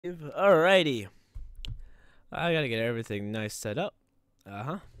Alrighty. I gotta get everything nice set up.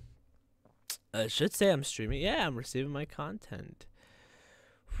 Uh-huh. I should say I'm streaming. Yeah, I'm receiving my content.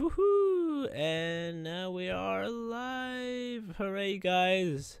 Woohoo! And now we are live. Hooray,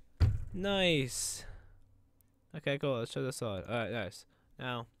 guys. Nice. Okay, cool. Let's show this on. Alright, nice.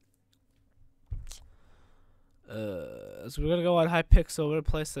 Now, so we're gonna go on Hypixel. We're gonna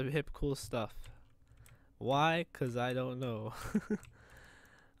play some hip, cool stuff. Why? Because I don't know.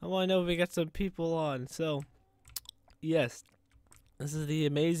 I want to know if we get some people on. So, yes, this is the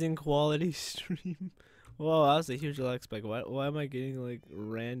amazing quality stream. Whoa, that was a huge lag spike. Why am I getting like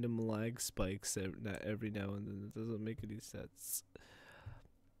random lag spikes every now and then? It doesn't make any sense.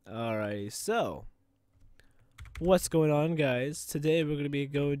 Alrighty, so what's going on, guys? Today we're gonna be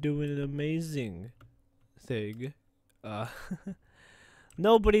doing an amazing thing.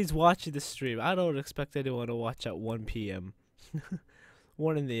 Nobody's watching the stream. I don't expect anyone to watch at 1 p.m.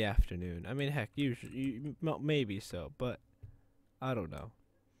 1 in the afternoon. I mean, heck, usually, maybe so, but I don't know.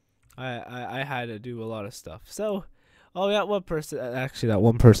 I had to do a lot of stuff. So, oh yeah, one person. Actually, that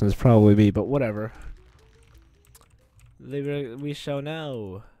one person is probably me, but whatever. We shall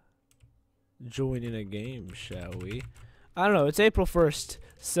now join in a game, shall we? I don't know. It's April 1st,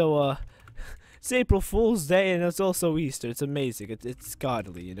 so it's April Fool's Day, and it's also Easter. It's amazing. It's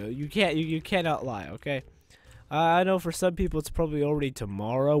godly, you know. You cannot lie, okay? I know for some people it's probably already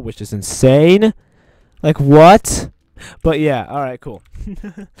tomorrow, which is insane. Like, what? But yeah, alright, cool.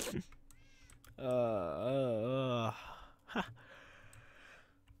 We're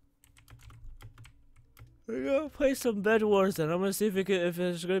gonna play some Bed Wars, and I'm gonna see if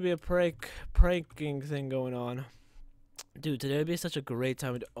there's gonna be a pranking thing going on. Dude, today would be such a great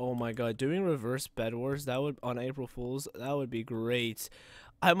time. Oh my god, doing reverse Bed Wars, that would, on April Fools, that would be great.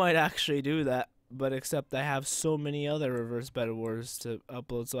 I might actually do that. But except I have so many other reverse Bed Wars to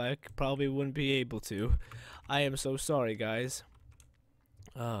upload, so I probably wouldn't be able to. I am so sorry, guys.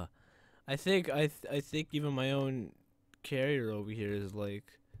 I think even my own carrier over here is like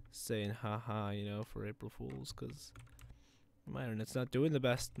saying haha, you know, for April Fools, cause my internet's not doing the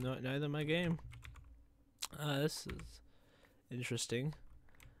best. Neither my game. This is interesting.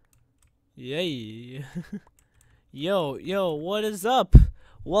 Yay. Yo, what is up?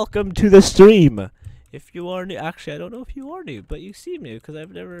 Welcome to the stream. If you are new, actually I don't know if you are new, but you see me because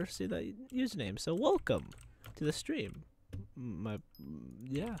I've never seen that username. So welcome to the stream.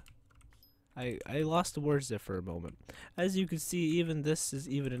 Yeah. I lost the words there for a moment. As you can see, even this is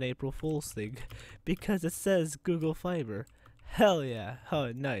even an April Fool's thing because it says Google Fiber. Hell yeah.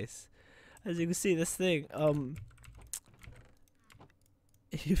 Oh, nice. As you can see, this thing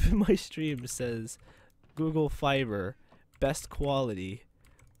even my stream says Google Fiber best quality.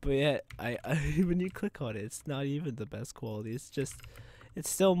 But yet, when you click on it, it's not even the best quality. It's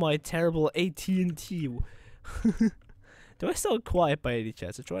still my terrible AT&T. Do I sound quiet by any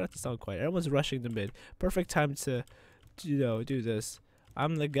chance? I try not to sound quiet. Everyone's rushing to mid. Perfect time to, you know, do this.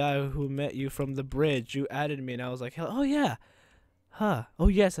 I'm the guy who met you from the bridge. You added me, and I was like, oh yeah, huh? Oh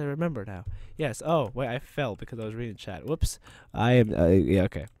yes, I remember now. Yes. Oh wait, I fell because I was reading chat. Whoops. I am. Yeah.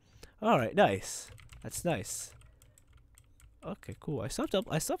 Okay. All right. Nice. That's nice. Okay, cool. I still have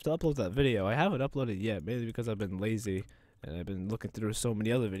to upload that video. I haven't uploaded yet, mainly because I've been lazy and I've been looking through so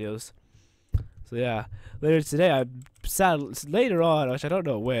many other videos. So yeah, later on, which I don't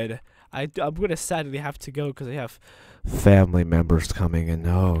know when, I'm gonna sadly have to go because I have family members coming, and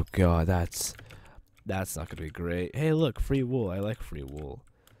oh god, that's not gonna be great. Hey, look, free wool. I like free wool.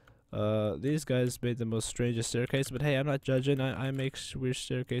 These guys made the most strangest staircase, but hey, I'm not judging. I make weird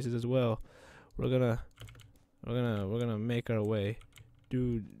staircases as well. We're gonna make our way.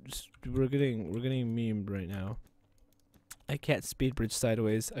 Dude, we're getting memed right now. I can't speed bridge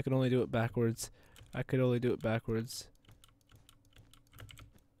sideways. I can only do it backwards.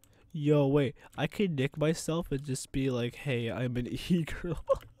 Yo, wait. I could nick myself and just be like, hey, I'm an e-girl.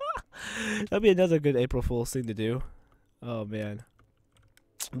 That'd be another good April Fool's thing to do. Oh, man.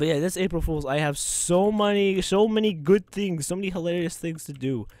 But yeah, this April Fool's, I have so many good things, so many hilarious things to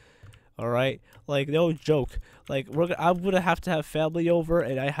do. Alright, like, no joke. Like, I'm gonna have to have family over,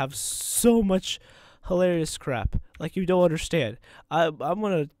 and I have so much hilarious crap. Like, you don't understand. I'm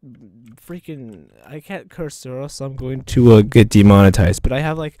gonna freaking. I can't curse, or else I'm going to get demonetized. But I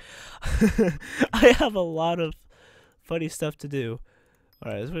have like, I have a lot of funny stuff to do.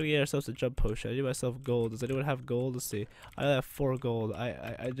 Alright, let's get ourselves a jump potion. I do myself gold. Does anyone have gold? Let's see. I have 4 gold.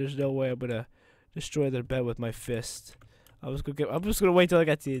 There's no way I'm gonna destroy their bed with my fist. I'm just gonna wait till I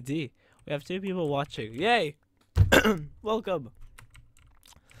get T&T. We have 2 people watching. Yay! Welcome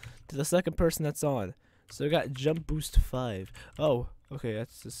to the second person that's on. So we got jump boost 5. Oh, Okay,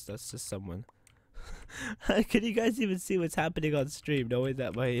 that's just someone. Can you guys even see what's happening on stream, knowing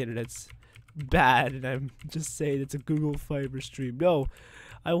that my internet's bad and I'm just saying it's a Google Fiber stream? No,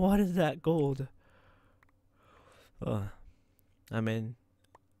 I wanted that gold. I'm in.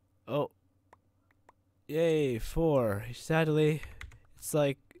 Oh, yay, 4. Sadly, it's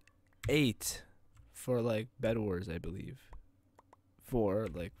like 8 for like Bed Wars, I believe. 4,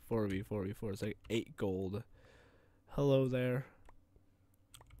 like 4v4v4. It's like 8 gold. Hello there.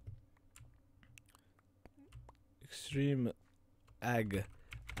 Extreme ag.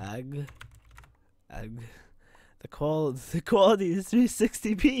 The quality is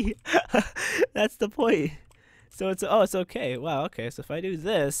 360p. That's the point. So it's okay. Wow, okay. So if I do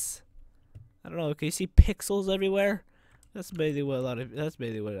this, I don't know, can you see pixels everywhere? That's basically what I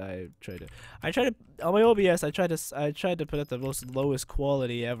try to. On my OBS. I tried to put at the lowest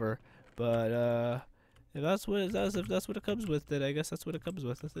quality ever, but if that's what it comes with, then I guess that's what it comes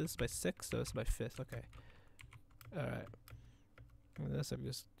with. This is my 6th, so this is my 5th. Okay. All right. Let's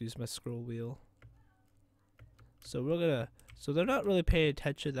just use my scroll wheel. So so they're not really paying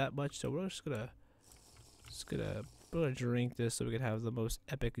attention that much. So we're we're gonna drink this so we can have the most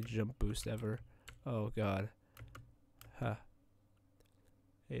epic jump boost ever. Oh God. Huh.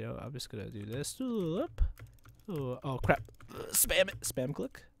 You know, I'm just gonna do this. Oh crap. Spam it. Spam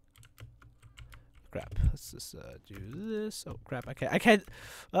click. Crap. Let's just do this. Oh crap. I can't.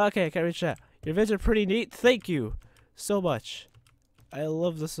 Okay, I can't reach that. Your vids are pretty neat. Thank you so much. I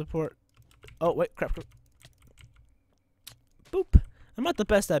love the support. Oh wait, crap. Boop. I'm not the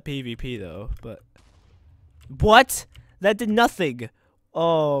best at PvP though, but what? That did nothing.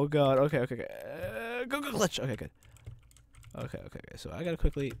 Oh God. Okay. Go glitch. Okay, good. Okay. So I gotta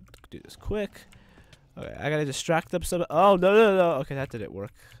quickly do this quick. Okay, I gotta distract them some. Oh no. Okay, that didn't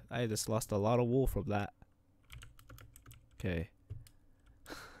work. I just lost a lot of wool from that. Okay.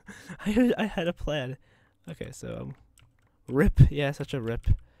 I had a plan. Okay, so rip. Yeah, such a rip.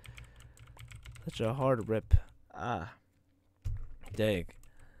 Such a hard rip. Ah. Dang.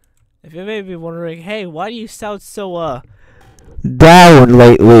 If you may be wondering, hey, why do you sound so down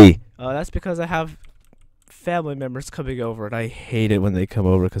lately? That's because I have family members coming over, and I hate it when they come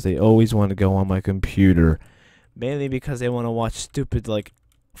over because they always want to go on my computer. Mainly because they want to watch stupid, like,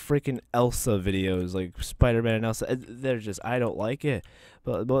 freaking Elsa videos, like Spider-Man and Elsa. They're just, I don't like it.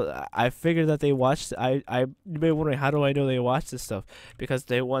 But I figured that they watched. You may be wondering, how do I know they watch this stuff? Because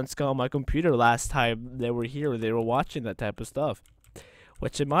they once got on my computer last time they were here. They were watching that type of stuff.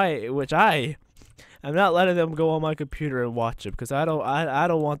 Which I'm not letting them go on my computer and watch it because I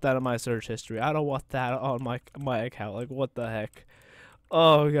don't want that in my search history. I don't want that on my account. Like, what the heck?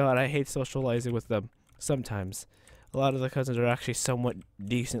 Oh God, I hate socializing with them. Sometimes, a lot of the cousins are actually somewhat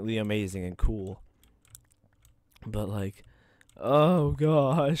decently amazing and cool. But like, oh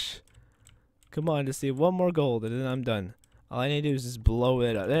gosh, come on, just see one more gold and then I'm done. All I need to do is just blow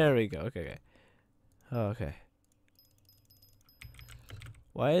it up. There we go. Okay. Okay.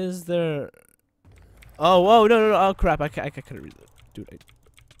 Why is there? Oh, whoa, no. Oh, crap. I couldn't read it. Dude,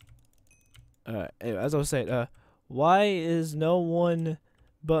 Alright, anyway, as I was saying, why is no one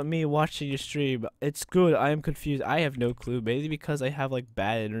but me watching your stream? It's good. I am confused. I have no clue. Maybe because I have, like,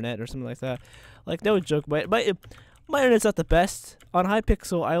 bad internet or something like that. Like, no joke. My internet's not the best. On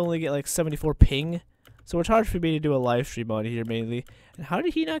Hypixel, I only get, like, 74 ping. So it's hard for me to do a live stream on here, mainly. And how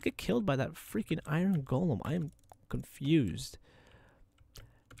did he not get killed by that freaking iron golem? I am confused.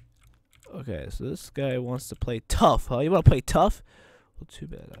 Okay, so this guy wants to play tough, huh? You want to play tough? Well, too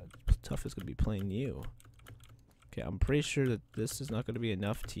bad. Tough is going to be playing you. Okay, I'm pretty sure that this is not going to be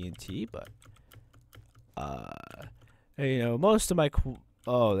enough TNT, but... you know, most of my...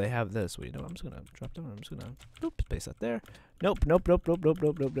 Oh, they have this. Wait, no, I'm just going to drop down. I'm just going to... Nope, space that there. Nope. Oh,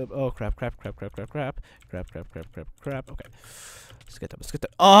 crap. Okay. Let's get that.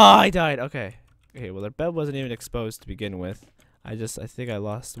 Oh, I died. Okay. Okay, well, their bed wasn't even exposed to begin with. I think I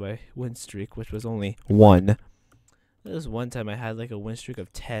lost my win streak, which was only 1. There was one time I had like a win streak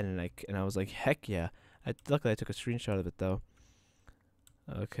of 10, and I was like, heck yeah. Luckily I took a screenshot of it though.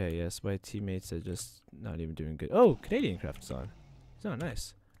 Okay, yes, my teammates are just not even doing good. Oh, Canadian Craft's on. It's not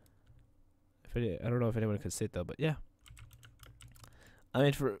nice. I don't know if anyone could see it though, but yeah. I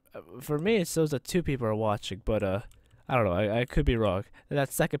mean, for me, it shows that 2 people are watching, but I don't know. I could be wrong.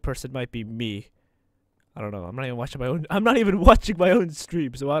 That second person might be me. I don't know. I'm not even watching my own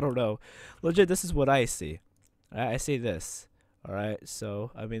stream, so I don't know. Legit, this is what I see. I see this. All right.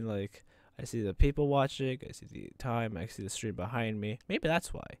 So I mean, like, I see the people watching. I see the time. I see the stream behind me. Maybe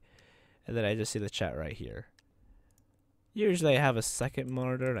that's why. And then I just see the chat right here. Usually I have a second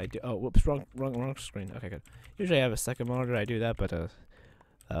monitor, and I do. Oh, whoops, wrong screen. Okay, good. Usually I have a second monitor. I do that, but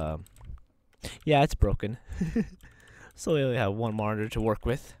Yeah, it's broken. So we only have one monitor to work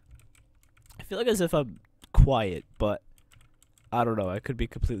with. I feel like as if I'm quiet, but I don't know. I could be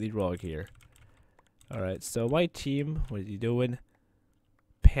completely wrong here. Alright, so my team, what are you doing?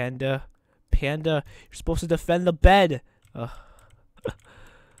 Panda, you're supposed to defend the bed.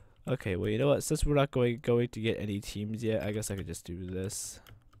 Okay, well, you know what? Since we're not going to get any teams yet, I guess I could just do this.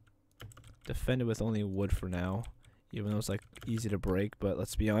 Defend it with only wood for now, even though it's like easy to break. But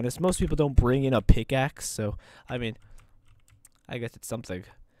let's be honest, most people don't bring in a pickaxe, so I mean, I guess it's something.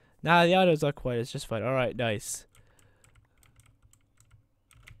 Nah, the auto's not quite. It's just fine. All right, nice.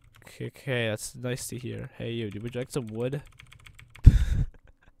 Okay, that's nice to hear. Hey, you, would you like some wood?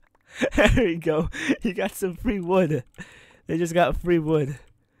 There you go. You got some free wood. They just got free wood.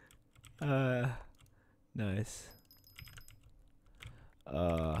 Nice.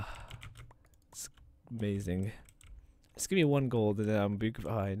 It's amazing. Just give me 1 gold and then I'm big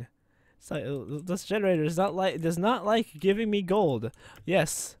behind. It's like, this generator does not like giving me gold.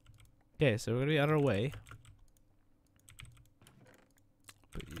 Yes. Okay, so we're gonna be on our way.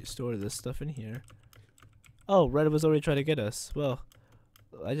 But you store this stuff in here. Oh, Red was already trying to get us. Well,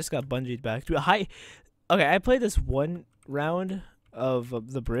 I just got bungeed back. Okay, I played this one round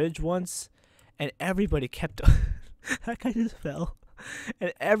of the bridge once, and everybody kept that guy just fell,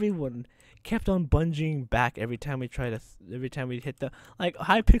 and everyone kept on bungeeing back every time we hit the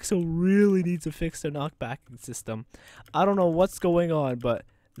Hypixel really needs to fix their knockback system. I don't know what's going on, but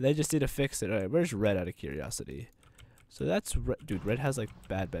they just need to fix it. All right, where's Red out of curiosity? So that's dude. Red has like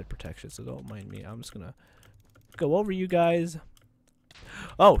bad bed protection, so don't mind me. I'm just gonna go over you guys.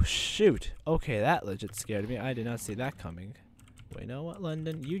 Oh shoot! Okay, that legit scared me. I did not see that coming. Wait, you know what,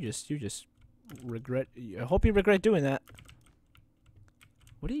 London? You just regret. I hope you regret doing that.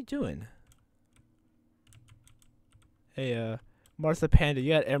 What are you doing? Hey, Martha Panda,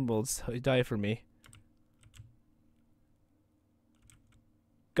 you got emeralds. You die for me.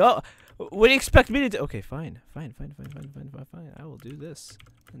 Go. What do you expect me to do? Okay, fine. I will do this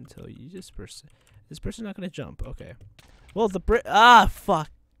until you this person's not gonna jump. Okay. Well,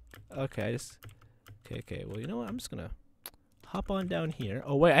 fuck. Okay, okay. Well, you know what? I'm just gonna hop on down here.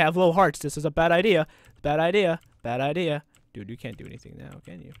 Oh wait, I have low hearts. This is a bad idea. Bad idea. Dude, you can't do anything now,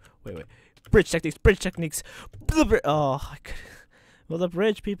 can you? Wait. Bridge techniques. Oh, well, the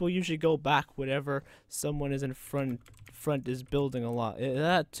bridge people usually go back whenever someone is in front is building a lot.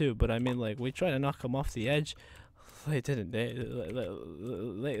 That too, but I mean, like, we try to knock them off the edge. They didn't. They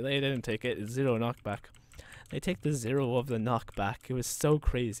didn't take it. 0 knockback. They take the 0 of the knockback. It was so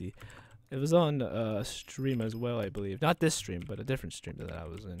crazy. It was on stream as well, I believe. Not this stream, but a different stream that I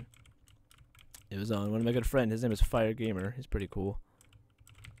was in. It was on one of my good friends. His name is Fire Gamer. He's pretty cool.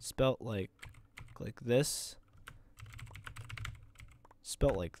 Spelt like this.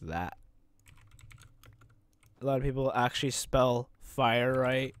 Spelt like that. A lot of people actually spell fire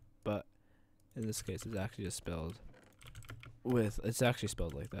right, but in this case, it's actually just spelled it's actually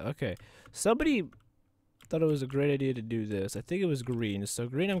spelled like that. Okay, somebody thought it was a great idea to do this. I think it was green. So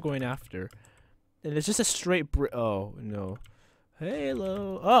green I'm going after. And it's just a straight oh, no.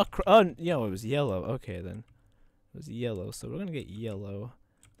 Halo. Oh, it was yellow. Okay, then. It was yellow. So we're going to get yellow.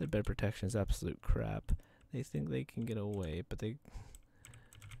 Their bed protection is absolute crap. They think they can get away, but they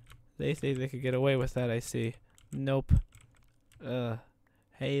think they could get away with that, I see. Nope.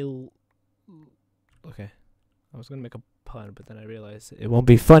 Hey. Okay. I was going to make a pun, but then I realized it won't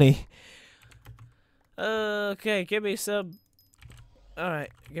be funny. Okay, give me some. Alright,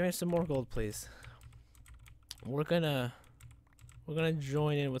 give me some more gold, please. We're gonna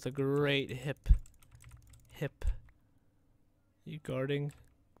join in with a great hip. You guarding?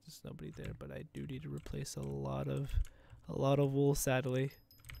 There's nobody there, but I do need to replace a lot of wool, sadly.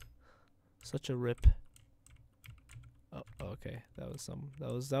 Such a rip. Oh, okay. That was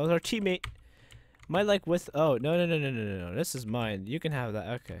our teammate. My like with no. This is mine. You can have that.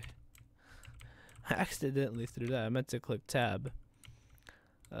 Okay. I accidentally threw that. I meant to click tab.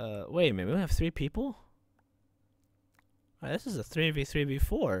 Wait a minute. We only have 3 people? Alright, this is a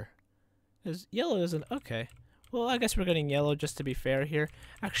 3v3v4. Yellow isn't okay. Well, I guess we're getting yellow just to be fair here.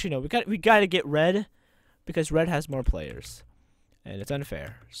 Actually, no. We gotta get red because red has more players, and it's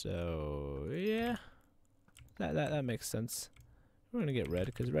unfair. So yeah, that makes sense. We're gonna get red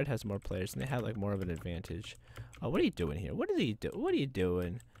because red has more players and they have like more of an advantage. Oh, what are you doing here? What are you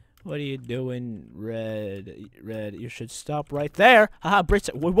doing? What are you doing, Red? Red, you should stop right there. Haha, bridge.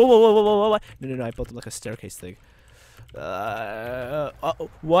 Whoa. No. I built it like a staircase thing.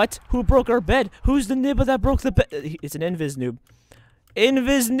 What? Who broke our bed? Who's the nibba that broke the bed? It's an invis noob.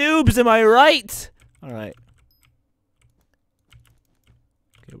 Invis noobs, am I right? Alright.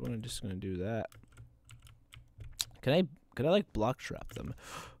 Okay, we're just gonna do that. Can I like block trap them?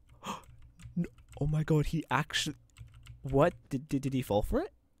 No, oh my god, he actually. What did he fall for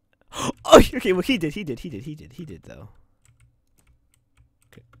it? Oh, okay. Well, he did though.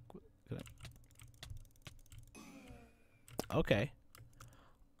 Okay. Okay.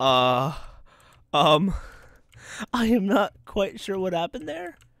 I am not quite sure what happened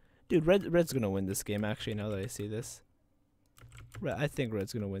there. Dude, Red's gonna win this game, actually, now that I see this. I think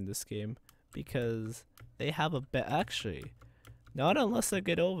Red's gonna win this game. Because they have a bet. Actually, not unless I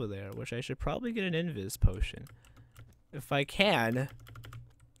get over there, which I should probably get an invis potion. If I can.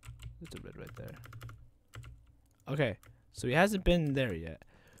 There's a red right there. Okay, so he hasn't been there yet.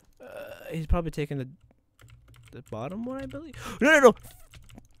 He's probably taking the bottom one, I believe. No.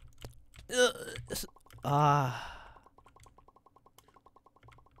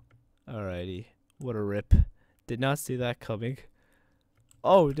 Alrighty. What a rip. Did not see that coming.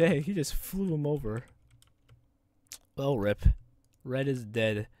 Oh, dang. He just flew him over. Well, rip. Red is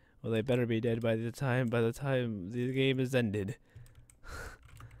dead. Well, they better be dead by the time the game is ended.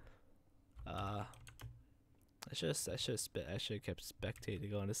 I should have kept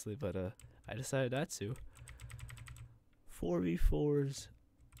spectating, honestly, but I decided not to. 4v4s.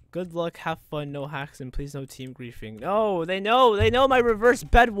 Good luck, have fun, no hacks, and please no team griefing. No, they know my reverse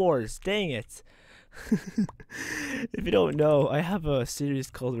bed wars. Dang it. If you don't know, I have a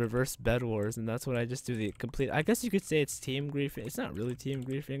series called Reverse Bed Wars, and that's when I just do the complete. I guess you could say it's team griefing. It's not really team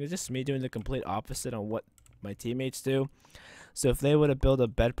griefing. It's just me doing the complete opposite on what my teammates do. So if they would have built a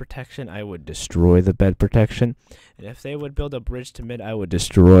bed protection, I would destroy the bed protection, and if they would build a bridge to mid, I would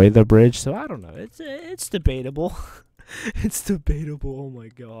destroy the bridge. So I don't know. It's debatable. It's debatable. Oh my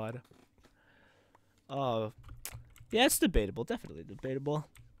god. Yeah, it's debatable. Definitely debatable.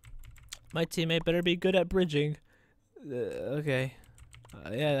 My teammate better be good at bridging. Okay.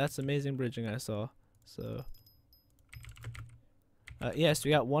 Yeah, that's amazing bridging I saw. So. Yes,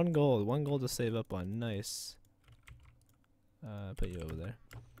 we got one gold. One gold to save up on. Nice. Put you over there.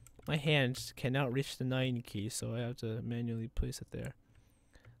 My hand cannot reach the 9 key, so I have to manually place it there.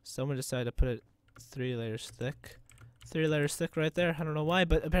 Someone decided to put it 3 layers thick. 3 layers thick right there. I don't know why,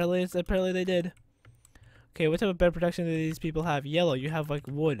 but apparently they did. Okay, what type of bed protection do these people have? Yellow, you have like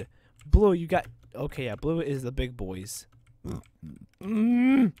wood. Blue, you got. Okay, yeah, blue is the big boys.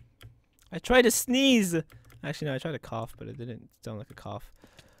 I tried to sneeze. Actually, no, I tried to cough, but it didn't sound like a cough.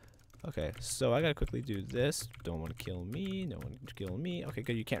 Okay, so I gotta quickly do this. Don't want to kill me. No one can kill me. Okay,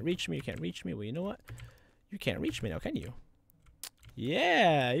 good. You can't reach me. You can't reach me. Well, you know what? You can't reach me now, can you?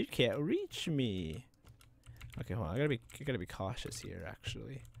 Yeah, you can't reach me. Okay, hold on. I gotta be cautious here,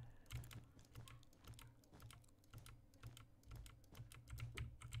 actually.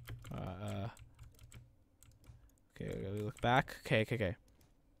 Okay, we look back. Okay.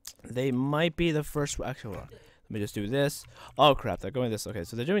 They might be the first. Actually, hold on. Let me just do this. Oh crap! They're going this. Okay,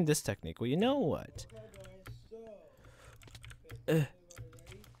 so they're doing this technique. Well, you know what?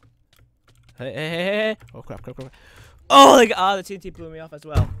 Hey! Oh crap! Oh, like the TNT blew me off as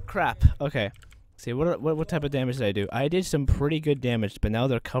well. Crap. Okay. See what type of damage did I do? I did some pretty good damage, but now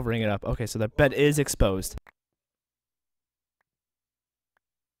they're covering it up. Okay, so their bed is exposed.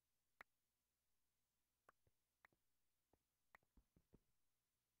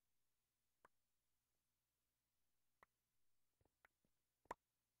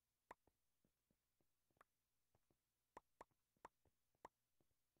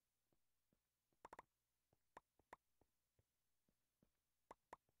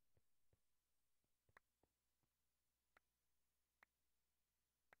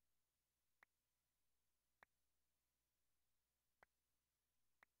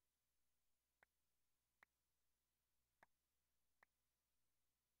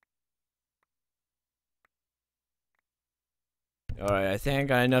 Alright, I think I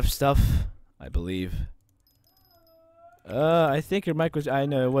got enough stuff. I believe. I think your mic was. I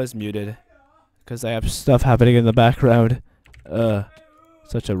know it was muted. Because I have stuff happening in the background.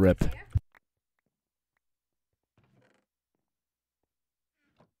 Such a rip.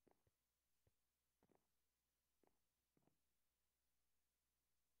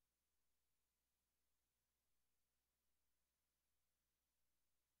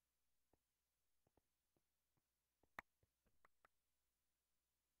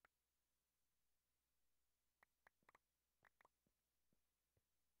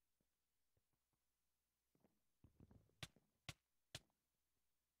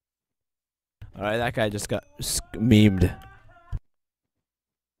 Alright, that guy just got memed.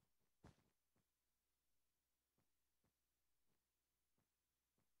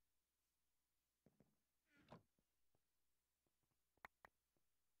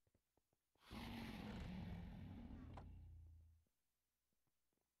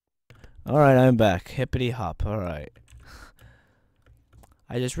 Alright, I'm back. Hippity hop. Alright.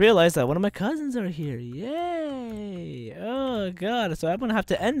 I just realized that one of my cousins are here. Yay! Oh god, so I'm gonna have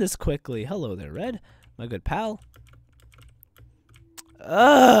to end this quickly. Hello there, Red. My good pal.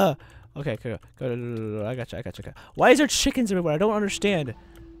 Okay, go. I gotcha. Why is there chickens everywhere? I don't understand.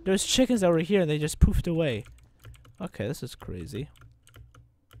 There's chickens over here and they just poofed away. Okay, this is crazy.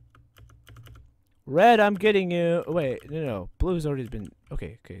 Red, I'm getting you. Wait, no. Blue's already been.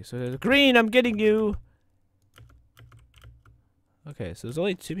 Okay. So green, I'm getting you. Okay, so there's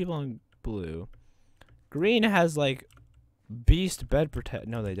only 2 people on blue. Green has like beast bed protect.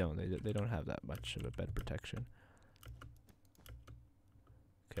 No, they don't. They don't have that much of a bed protection.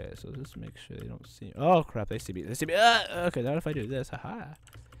 Okay, so just make sure they don't see. Oh crap, they see me. Okay, now if I do this, haha.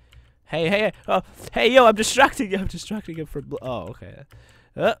 Hey, oh, hey, yo, I'm distracting you. I'm distracting him for. Oh, okay.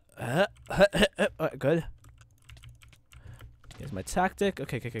 Good. Here's my tactic.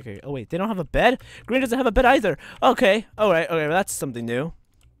 Okay. Oh wait, they don't have a bed. Green doesn't have a bed either. Okay. All right. Well, that's something new.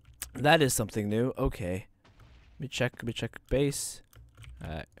 That is something new. Okay. Let me check base.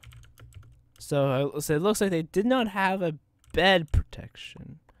 Alright. So it looks like they did not have a bed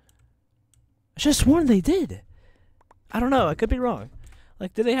protection. I should have sworn they did. I don't know. I could be wrong.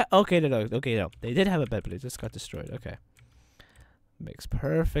 Like, did they have? Okay, no. They did have a bed, but it just got destroyed. Okay. Makes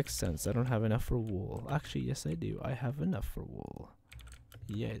perfect sense. I don't have enough for wool. Actually, yes, I do. I have enough for wool.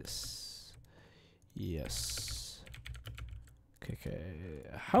 Yes. Okay.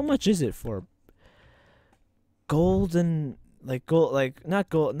 How much is it for golden, like gold, like not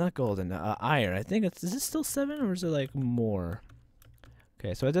golden, iron? I think is it still 7 or is it like more?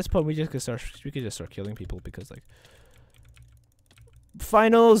 Okay, so at this point we could just start killing people because like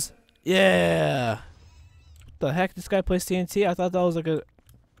finals. Yeah. The heck, this guy plays TNT? I thought that was like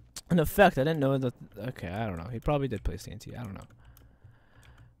an effect. I didn't know that. Okay, I don't know. He probably did play TNT. I don't know.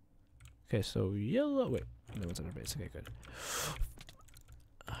 Okay, so yellow. Wait, no one's on our base. Okay, good.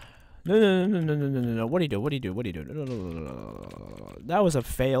 No. What do you do? No. That was a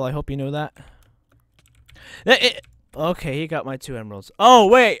fail. I hope you know that. Okay, he got my 2 emeralds. Oh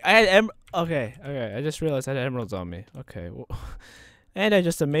wait, I had Okay. I just realized I had emeralds on me. Okay, well, and I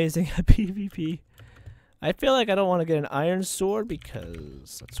just amazing at PvP. I feel like I don't want to get an iron sword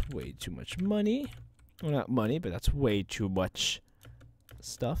because that's way too much money. Well, not money, but that's way too much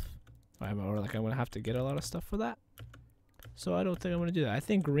stuff. Or like I'm going to have to get a lot of stuff for that. So I don't think I'm going to do that. I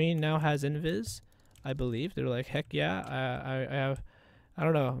think green now has invis, I believe. They're like, heck yeah, I have... I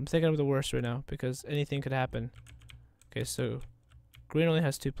don't know. I'm thinking of the worst right now because anything could happen. Okay, so green only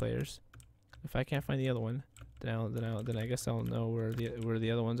has 2 players. If I can't find the other one, then I guess I'll know where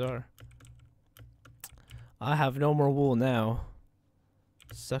the other ones are. I have no more wool now.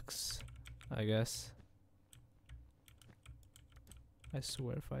 Sucks, I guess. I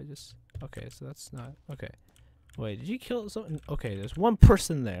swear if I just... Okay, so that's not... Okay. Wait, did you kill something? Okay, there's 1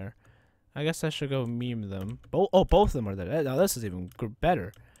 person there. I guess I should go meme them. Oh, both of them are there. Now this is even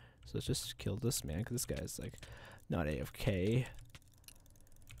better. So let's just kill this man, because this guy's like not AFK.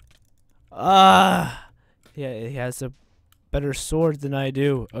 Ah! Yeah, he has a better sword than I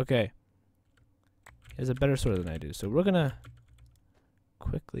do. Okay. He has a better sword than I do. So we're gonna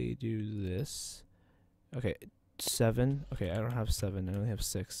quickly do this. Okay, 7. Okay, I don't have 7. I only have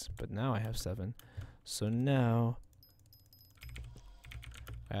 6. But now I have 7. So now...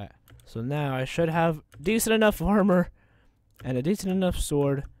 So now I should have decent enough armor and a decent enough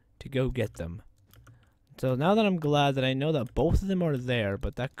sword to go get them. So now that I'm glad that I know that both of them are there,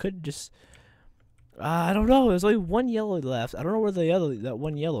 but that could just... I don't know. There's only 1 yellow left. I don't know where that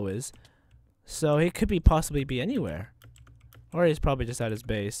 1 yellow is. So he could possibly be anywhere. Or he's probably just at his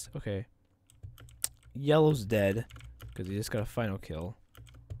base. Okay. Yellow's dead because he just got a final kill.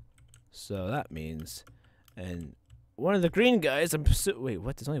 So that means... And... One of the green guys, wait,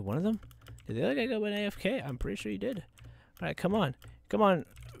 what? There's only 1 of them? Did the other guy go in AFK? I'm pretty sure he did. Alright, come on. Come on.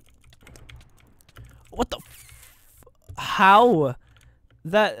 What the How?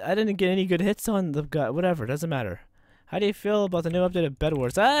 That, I didn't get any good hits on the guy. Whatever, doesn't matter. How do you feel about the new updated Bed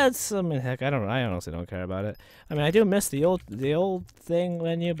Wars? That's, I mean, heck, I honestly don't care about it. I mean, I do miss the old thing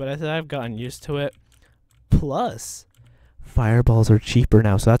menu, but I've gotten used to it. Plus, fireballs are cheaper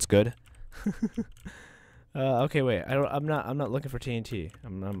now, so that's good. Okay, wait. I'm not looking for TNT.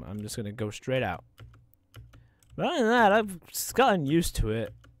 I'm just gonna go straight out. But other than that, I've just gotten used to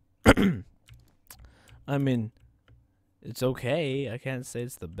it. I mean, it's okay. I can't say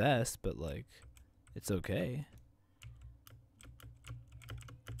it's the best, but like, it's okay.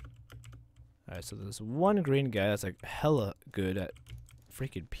 Alright, so there's 1 green guy that's like hella good at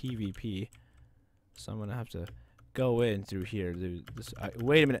freaking PvP. So I'm gonna have to go in through here.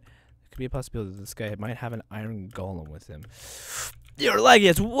 Wait a minute. Could be a possibility that this guy might have an iron golem with him. You're laggy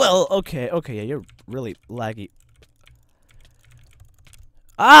as well. Okay, yeah, you're really laggy.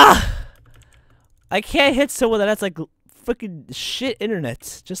 Ah! I can't hit someone that has like freaking shit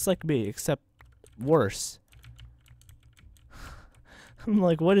internet, just like me, except worse. I'm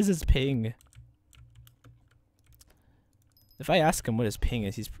like, what is his ping? If I ask him what his ping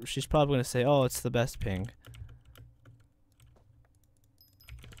is, she's probably gonna say, "Oh, it's the best ping."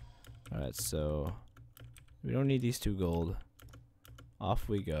 All right, so we don't need these 2 gold. Off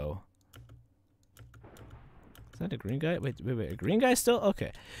we go. Is that a green guy? Wait, a green guy still?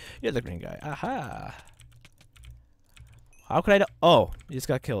 Okay, you're the green guy. Aha! How could I know? Oh, he just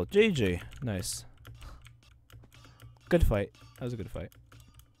got killed. GG. Nice. Good fight. That was a good fight.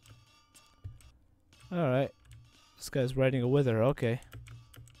 All right. This guy's riding a wither. Okay.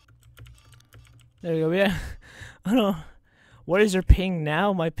 There you go. Yeah. I don't know. What is your ping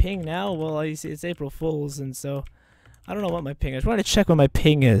now? My ping now? Well, it's April Fool's, and so I don't know what my ping is. I wanted to check what my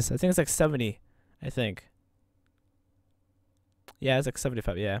ping is. I think it's like 70. I think. Yeah, it's like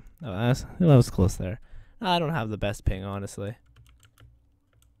 75. Yeah. Oh, that was close there. I don't have the best ping, honestly.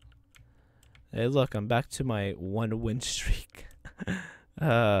 Hey, look, I'm back to my 1-win streak.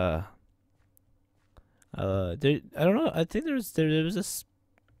 I don't know. I think there was this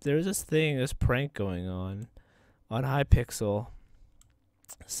thing, this prank going on Hypixel,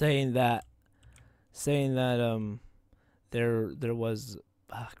 saying that there was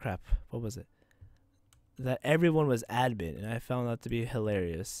crap. What was it? That everyone was admin, and I found that to be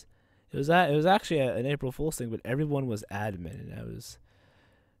hilarious. It was actually an April Fool's thing, but everyone was admin, and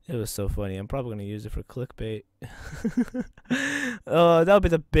it was so funny. I'm probably gonna use it for clickbait. Oh, that would be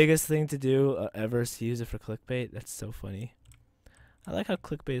the biggest thing to do ever, is to use it for clickbait. That's so funny. I like how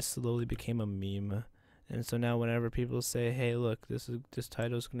clickbait slowly became a meme, and so now whenever people say, "Hey, look, this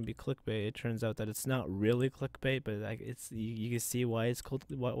title is gonna be clickbait," it turns out that it's not really clickbait, but like you can see why it's called,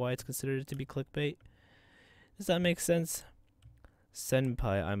 why it's considered to be clickbait. Does that make sense?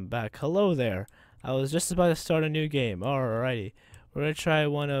 Senpai, I'm back. Hello there. I was just about to start a new game. Alrighty. We're gonna try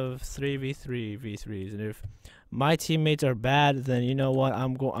one of 3v3 v3s, and if my teammates are bad, then you know what?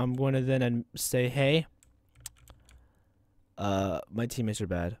 I'm going to then and say, "Hey, my teammates are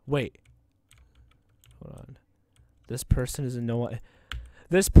bad." Wait. Hold on. This person doesn't know what.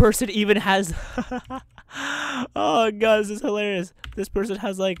 This person even has. Oh god, this is hilarious. This person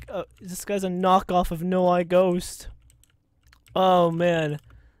has like this guy's a knockoff of No Eye Ghost. Oh man,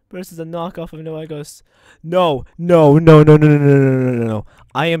 versus a knockoff of No Eye Ghost. No.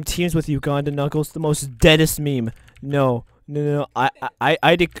 I am teams with Uganda Knuckles, the most deadest meme. No.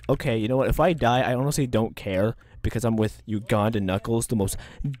 Okay, you know what? If I die, I honestly don't care because I'm with Uganda Knuckles, the most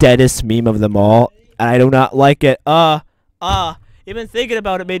deadest meme of them all, and I do not like it. Even thinking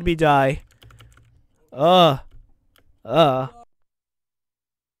about it made me die. Why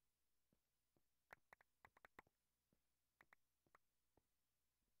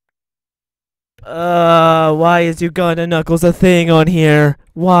is Uganda Knuckles a thing on here?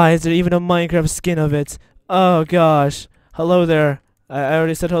 Why is there even a Minecraft skin of it? Oh gosh. Hello there. I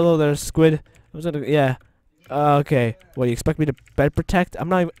already said hello there, Squid. Yeah. Okay. What, do you expect me to bed protect? I'm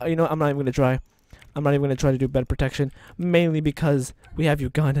not even gonna try. I'm not even gonna try to do bed protection, mainly because we have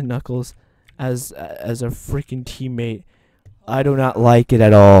Uganda Knuckles as a freaking teammate. I do not like it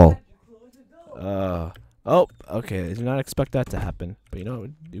at all. Oh, okay. I did not expect that to happen, but you know,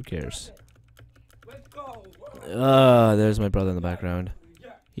 who cares? There's my brother in the background.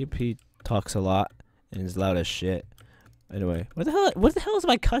 He talks a lot and is loud as shit. Anyway, what the hell is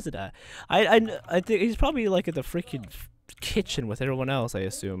my cousin at? I think he's probably like at the freaking kitchen with everyone else, I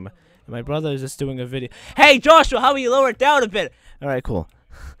assume. And my brother is just doing a video. Hey Joshua, how about you lower it down a bit? All right, cool.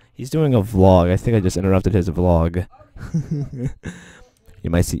 He's doing a vlog. I think I just interrupted his vlog. You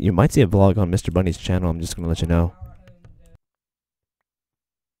might see a vlog on Mr. Bunny's channel. I'm just gonna let you know.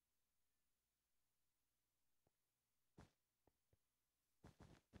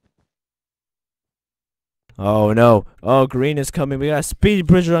 Oh no. Oh, green is coming. We got a speed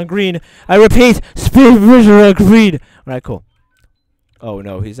bridger on green. I repeat, speed bridger on green. Alright, cool. Oh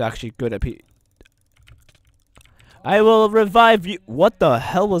no, he's actually good at I will revive you. What the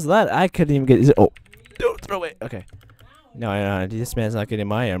hell was that? I couldn't even get. Oh, don't throw it. Okay. No, this man's not getting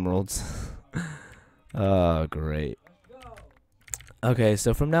my emeralds. Oh, great. Okay,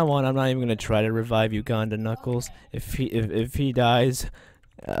 so from now on, I'm not even gonna try to revive Uganda Knuckles. If he dies,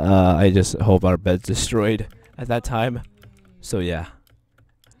 I just hope our bed's destroyed at that time. So yeah.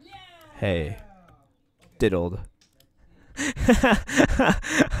 Hey, diddled.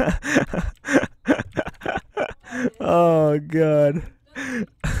 Oh god.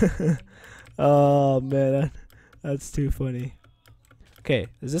 Oh man, that's too funny. Okay,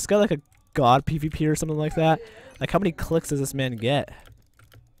 is this guy like a god PvP or something like that? Like how many clicks does this man get?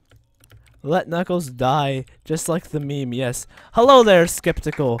 Let Knuckles die, just like the meme, yes. Hello there,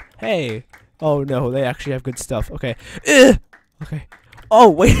 skeptical. Hey. Oh no, they actually have good stuff. Okay. Ugh! Okay.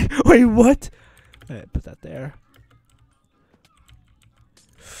 Oh, wait, wait, what? Alright, put that there.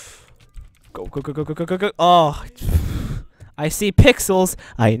 Go, go, go, go, go, go, go, go. Oh. I see pixels.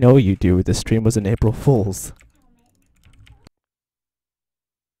 I know you do. The stream was an April Fool's.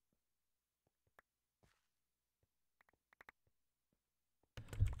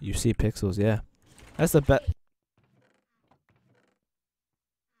 You see pixels, yeah. That's the bet.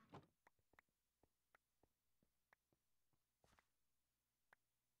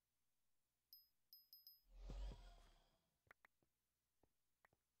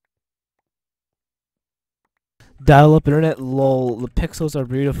 Dial-up internet, lol. The pixels are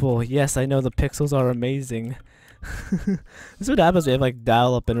beautiful. Yes, I know the pixels are amazing. This is what happens when you have like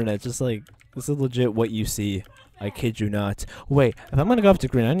dial-up internet. Just like this is legit what you see. I kid you not. Wait, if I'm gonna go up to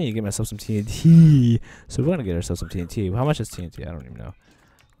green, I need to get myself some TNT. So we're gonna get ourselves some TNT. How much is TNT? I don't even know.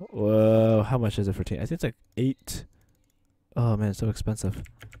 Whoa, how much is it for TNT? I think it's like 8. Oh man, it's so expensive.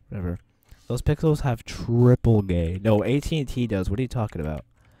 Whatever. Those pixels have triple gay. No, AT&T does. What are you talking about?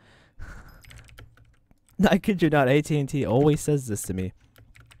 I kid you not. AT&T always says this to me.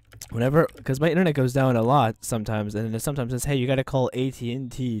 Whenever, because my internet goes down a lot sometimes, and it sometimes says, "Hey, you gotta call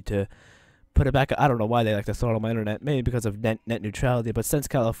AT&T to put it back." I don't know why they like to throttle my internet. Maybe because of net neutrality. But since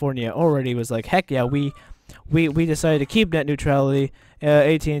California already was like, "Heck yeah, we decided to keep net neutrality,"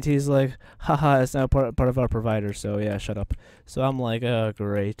 AT&T's like, "Haha, it's now part of our provider." So yeah, shut up. So I'm like, "Oh,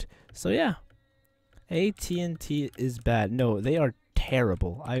 great." So yeah, AT&T is bad. No, they are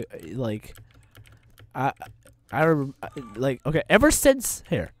terrible. I like. I like, okay, ever since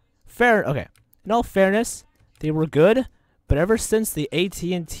here, fair, okay, in all fairness, they were good, but ever since the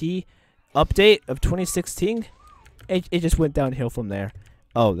AT&T update of 2016, it just went downhill from there.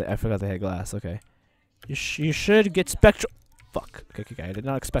 Oh, I forgot they had glass. Okay, you should get Spectrum. Fuck. Okay, I did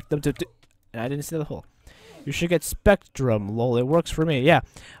not expect them to. I didn't see the hole. You should get Spectrum. Lol, it works for me. Yeah,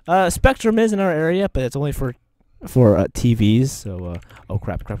 Spectrum is in our area, but it's only for TVs. So oh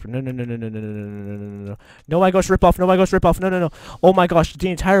crap. No, no, my gosh, rip off. No, my gosh, rip off. No. Oh my gosh, the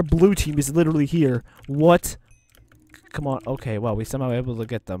entire blue team is literally here. What? Come on. Okay, wow, we somehow were able to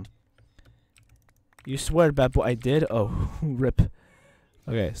get them. You swear, bad boy. I did. Oh, rip.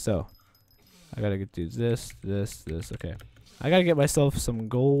 Okay, so I gotta do this. Okay, I gotta get myself some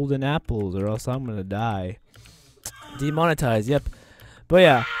golden apples, or else I'm gonna die. Demonetized. Yep. But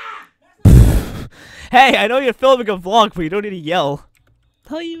yeah. Hey, I know you're filming a vlog, but you don't need to yell.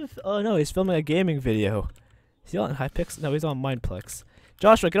 How you? Oh no, he's filming a gaming video. Is he on Hypixel? No, he's on Mindplex.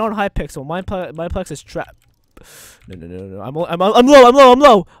 Joshua, get on Hypixel. Mindplex is trapped. No. I'm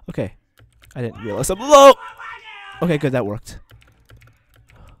low. Okay, I didn't realize I'm low. Okay, good, that worked.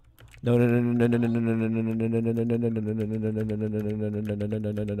 No.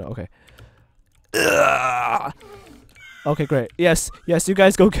 Okay. Okay, great. Yes, you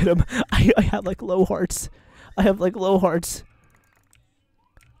guys go get him. I have like low hearts. Okay.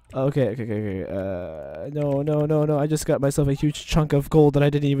 No. I just got myself a huge chunk of gold that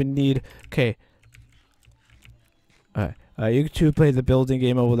I didn't even need. Okay. Alright. You two play the building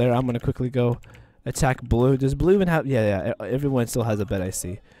game over there. I'm gonna quickly go attack blue. Does blue even have? Yeah. Everyone still has a bed, I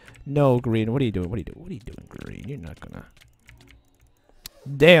see. No, green. What are you doing? What are you doing, green? You're not gonna.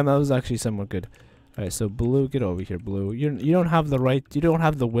 Damn, that was actually somewhat good. Alright, so blue, get over here, blue. You don't have the right. You don't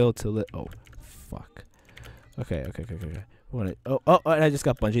have the will to Oh, fuck. Okay. Oh, and I just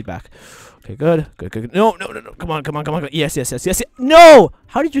got bungeed back. Okay, good. No. Come on. Yes. No!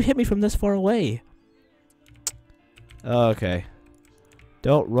 How did you hit me from this far away? Okay.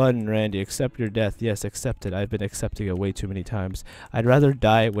 Don't run, Randy. Accept your death. Yes, accept it. I've been accepting it way too many times. I'd rather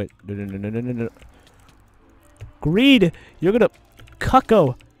die with... No. Greed! You're gonna...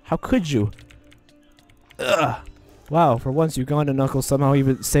 Cucko! How could you? Ugh. Wow, for once Uganda Knuckles somehow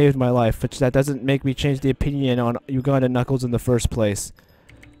even saved my life, which that doesn't make me change the opinion on Uganda Knuckles in the first place.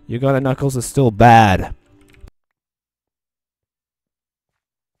 Uganda Knuckles is still bad.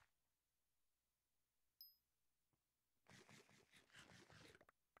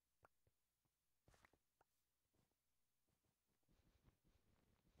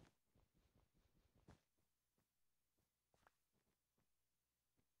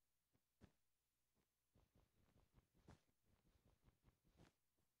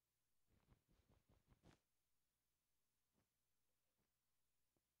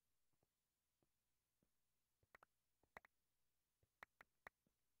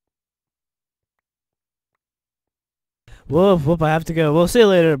 Whoop, whoop, I have to go. We'll see you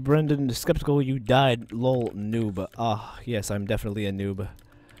later, Brendan. Skeptical you died. Lol, noob. Ah, yes, I'm definitely a noob.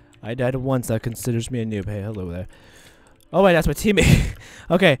 I died once, that considers me a noob. Hey, hello there. Oh, wait, that's my teammate.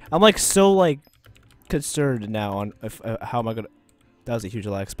 Okay, I'm like so, like, concerned now on if, how am I gonna... That was a huge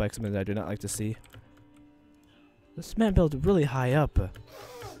lag spike, something that I do not like to see. This man built really high up.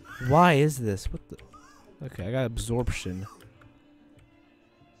 Why is this? What the... Okay, I got absorption.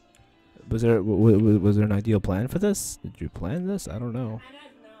 Was there was there an ideal plan for this? Did you plan this? I don't know.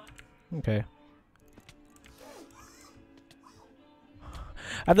 Okay.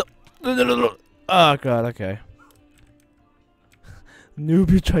 I have the... Oh god, okay.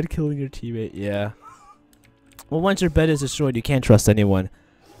 Noob, you tried killing your teammate, yeah. Well, once your bed is destroyed, you can't trust anyone.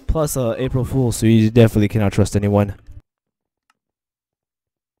 Plus, April Fool, so you definitely cannot trust anyone.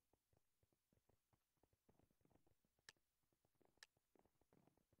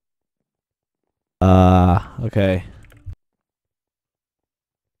 Okay.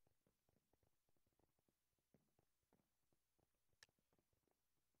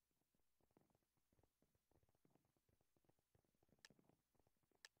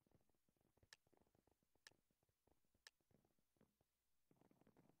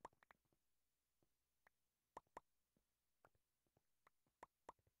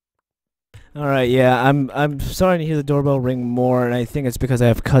 Alright, yeah, I'm starting to hear the doorbell ring more, and I think it's because I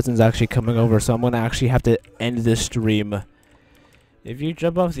have cousins actually coming over, so I'm gonna actually have to end this stream. If you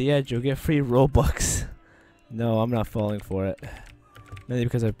jump off the edge, you'll get free Robux. No, I'm not falling for it. Maybe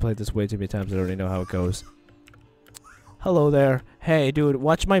because I've played this way too many times, I already know how it goes. Hello there. Hey, dude,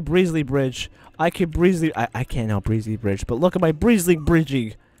 watch my Breezely bridge. I can Breezely... I can't now Breezely bridge, but look at my Breezely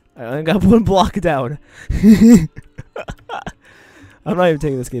bridging. I got one block down. I'm not even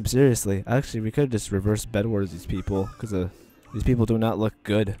taking this game seriously. Actually, we could just reverse bedwars these people, because these people do not look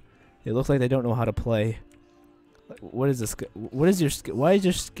good. They look like they don't know how to play. What is this? What is your skin? Why is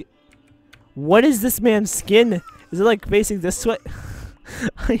your skin? What is this man's skin? Is it like facing this way?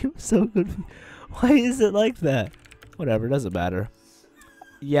 I am so confused. Why is it like that? Whatever, doesn't matter.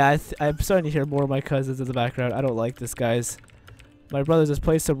 Yeah, I'm starting to hear more of my cousins in the background. I don't like this, guys. My brother just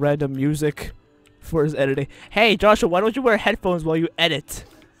plays some random music for his editing. Hey, Joshua, why don't you wear headphones while you edit?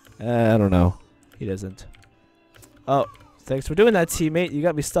 I don't know. He doesn't. Oh, thanks for doing that, teammate. You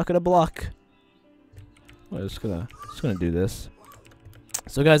got me stuck in a block. I'm just gonna do this.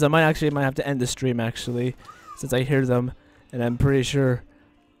 So, guys, I might have to end the stream actually, since I hear them, and I'm pretty sure.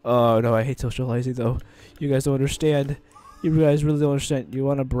 Oh no, I hate socializing though. You guys don't understand. You guys really don't understand. You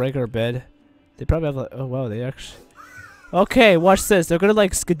want to break our bed? They probably have like. Oh wow, they actually. Okay, watch this. They're gonna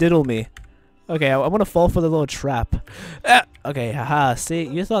like skedaddle me. Okay, I want to fall for the little trap. Ah, okay, haha. See,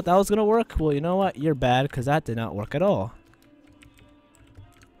 you thought that was gonna work? Well, you know what? You're bad, because that did not work at all.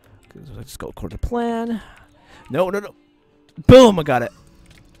 Let's go according to plan. No, no, no. Boom! I got it.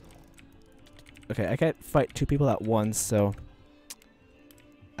 Okay, I can't fight two people at once, so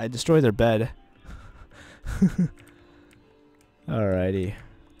I destroyed their bed. Alrighty.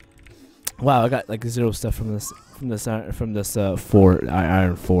 Wow, I got like 0 stuff from this iron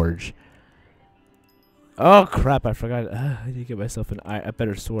forge. Oh crap! I forgot. I need to get myself a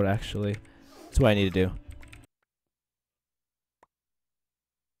better sword. Actually, that's what I need to do.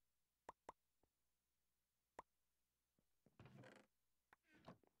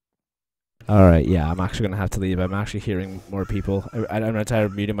 Alright, yeah, I'm actually gonna have to leave. I'm actually hearing more people. I'm not tired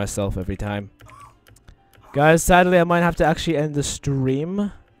of muting myself every time. Guys, sadly, I might have to actually end the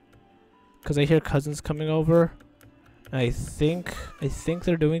stream, because I hear cousins coming over. I think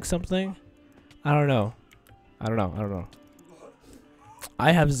they're doing something. I don't know. I don't know.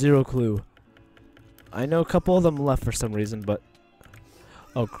 I have 0 clue. I know a couple of them left for some reason, but...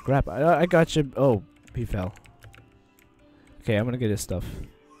 Oh, crap. I got you. Oh, he fell. Okay, I'm gonna get his stuff.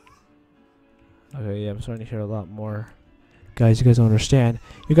 Okay, yeah, I'm starting to hear a lot more. Guys, you guys don't understand.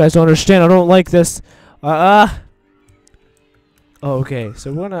 You guys don't understand. I don't like this. Oh, okay,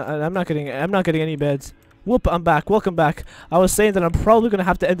 so we're gonna. I'm not getting any beds. Whoop! I'm back. Welcome back. I was saying that I'm probably gonna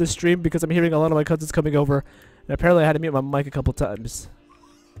have to end the stream because I'm hearing a lot of my cousins coming over, and apparently I had to mute my mic a couple times.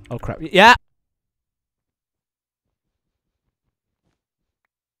 Oh crap! Yeah.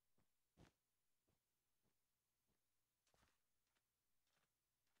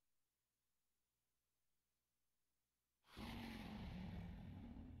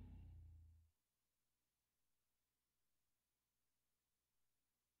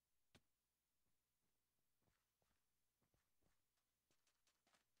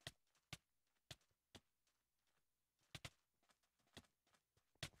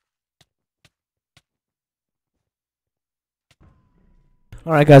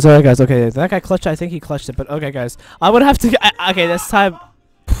 Alright, guys. Okay, that guy clutched. I think he clutched it, but okay, guys. I would have to. Okay, this time.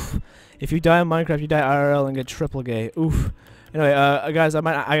 If you die in Minecraft, you die IRL and get triple gay. Oof. Anyway, guys,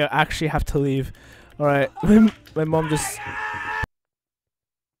 I actually have to leave. All right, my mom just.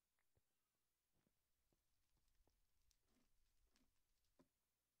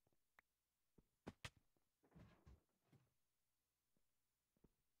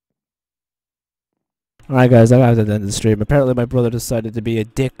 Alright guys, I have to end the stream. Apparently my brother decided to be a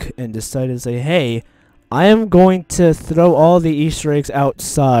dick and decided to say, hey, I am going to throw all the Easter eggs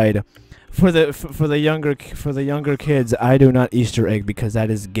outside. For the younger kids, I do not Easter egg because that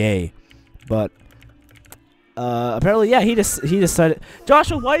is gay. But apparently yeah, he decided.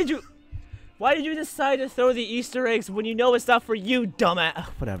 Joshua, why did you decide to throw the Easter eggs when you know it's not for you, dumbass?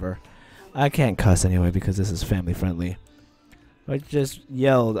 Whatever. I can't cuss anyway because this is family friendly. I just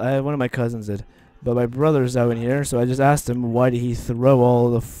yelled. One of my cousins did. But my brother's out in here, so I just asked him why did he throw all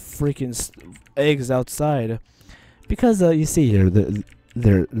the freaking eggs outside? Because you see here,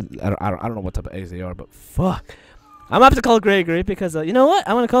 they're I don't know what type of eggs they are, but fuck. I'm gonna have to call Gregory because you know what?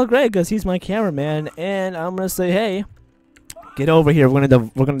 I'm gonna call Greg because he's my cameraman, and I'm gonna say, hey, get over here. We're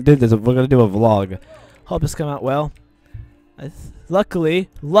gonna do this. We're gonna do a vlog. Hope this come out well. Luckily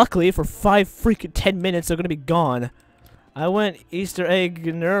for 10 minutes, they're gonna be gone. I went Easter egg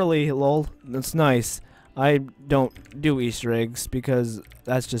early, lol. That's nice. I don't do Easter eggs because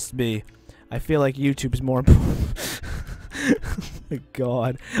that's just me. I feel like YouTube is more important. Oh my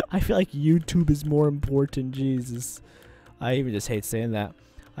god. I feel like YouTube is more important, Jesus. I even just hate saying that.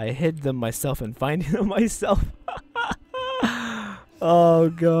 I hid them myself and finding them myself.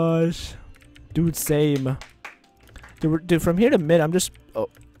 Oh gosh. Dude, same. Dude, from here to mid, I'm just... Oh.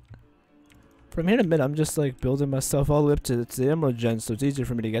 From here to mid, I'm just like building myself all the way up to the emerald gens, so it's easier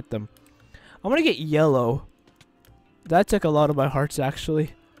for me to get them. I'm gonna get yellow. That took a lot of my hearts,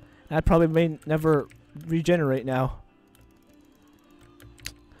 actually. That probably may never regenerate now.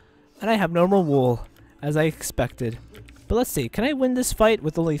 And I have normal wool, as I expected. But let's see, can I win this fight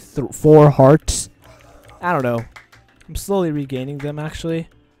with only 4 hearts? I don't know. I'm slowly regaining them, actually.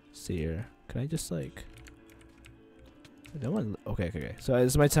 Let's see here. Can I just like... Okay. So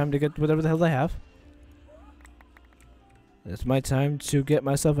it's my time to get whatever the hell I have. It's my time to get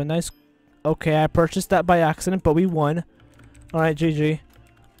myself a nice... Okay, I purchased that by accident, but we won. Alright, GG.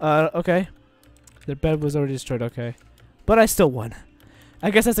 Okay. The bed was already destroyed, okay. But I still won.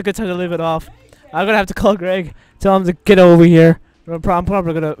 I guess that's a good time to leave it off. I'm gonna have to call Greg, tell him to get over here. I'm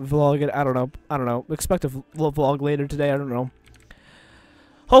probably gonna vlog it. I don't know. Expect a vlog later today. I don't know.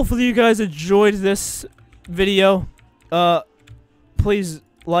 Hopefully you guys enjoyed this video. Please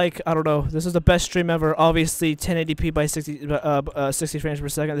like, I don't know, this is the best stream ever. Obviously 1080p by 60 frames per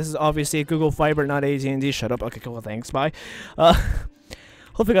second. This is obviously a Google Fiber, not AT&T. Shut up. Okay, cool, thanks, bye.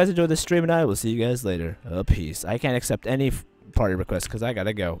 Hope you guys enjoyed this stream, and I will see you guys later. Peace. I can't accept any party requests because I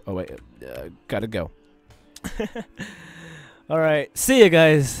gotta go. Oh wait, gotta go. Alright, see you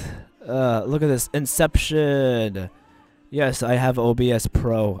guys. Look at this, Inception. Yes, I have OBS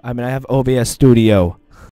Pro. I mean, I have OBS Studio.